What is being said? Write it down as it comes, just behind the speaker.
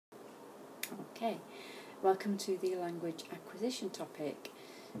Okay, welcome to the language acquisition topic.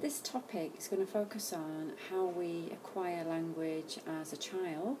 This topic is going to focus on how we acquire language as a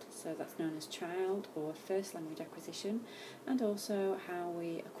child, so that's known as child or first language acquisition, and also how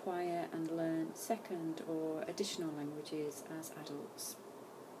we acquire and learn second or additional languages as adults.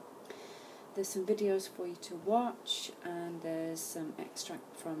 There's some videos for you to watch, and there's some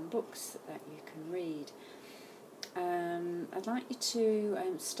extract from books that you can read. I'd like you to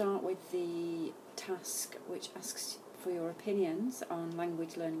start with the task which asks for your opinions on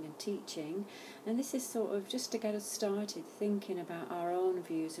language learning and teaching, and this is sort of just to get us started thinking about our own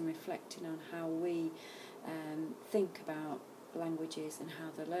views and reflecting on how we think about languages and how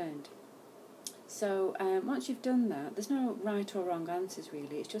they're learned. So once you've done that, there's no right or wrong answers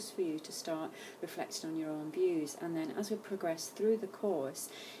really, it's just for you to start reflecting on your own views, and then as we progress through the course,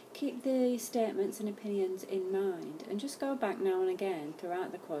 keep the statements and opinions in mind and just go back now and again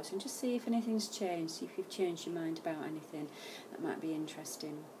throughout the course and just see if anything's changed, see if you've changed your mind about anything that might be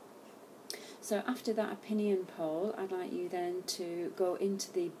interesting. So after that opinion poll, I'd like you then to go into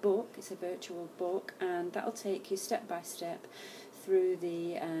the book. It's a virtual book, and that'll take you step by step through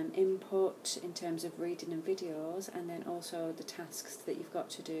the input in terms of reading and videos, and then also the tasks that you've got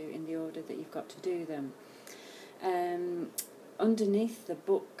to do in the order that you've got to do them. Underneath the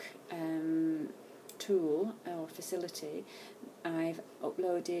book tool or facility, I've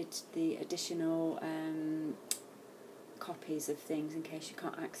uploaded the additional copies of things in case you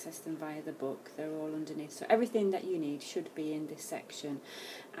can't access them via the book. They're all underneath, so everything that you need should be in this section,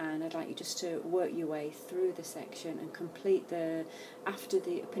 and I'd like you just to work your way through the section and complete after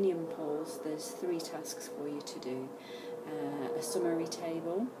the opinion polls, there's 3 tasks for you to do: a summary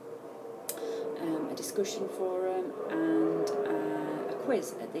table, a discussion forum, and a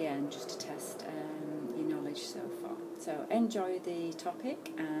quiz at the end just to test your knowledge so far. So enjoy the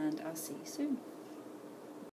topic, and I'll see you soon.